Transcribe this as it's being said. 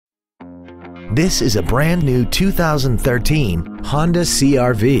This is a brand new 2013 Honda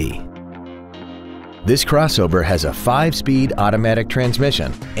CR-V. This crossover has a 5-speed automatic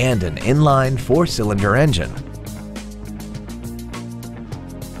transmission and an inline 4-cylinder engine.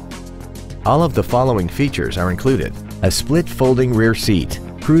 All of the following features are included: a split folding rear seat,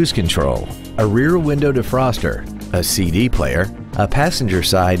 cruise control, a rear window defroster, a CD player, a passenger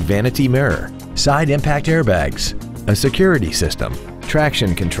side vanity mirror, side impact airbags, a security system,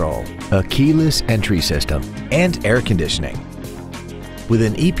 traction control, a keyless entry system, and air conditioning. With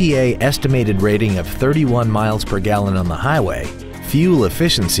an EPA estimated rating of 31 miles per gallon on the highway, fuel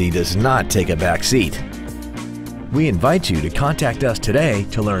efficiency does not take a back seat. We invite you to contact us today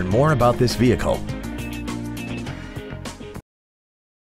to learn more about this vehicle.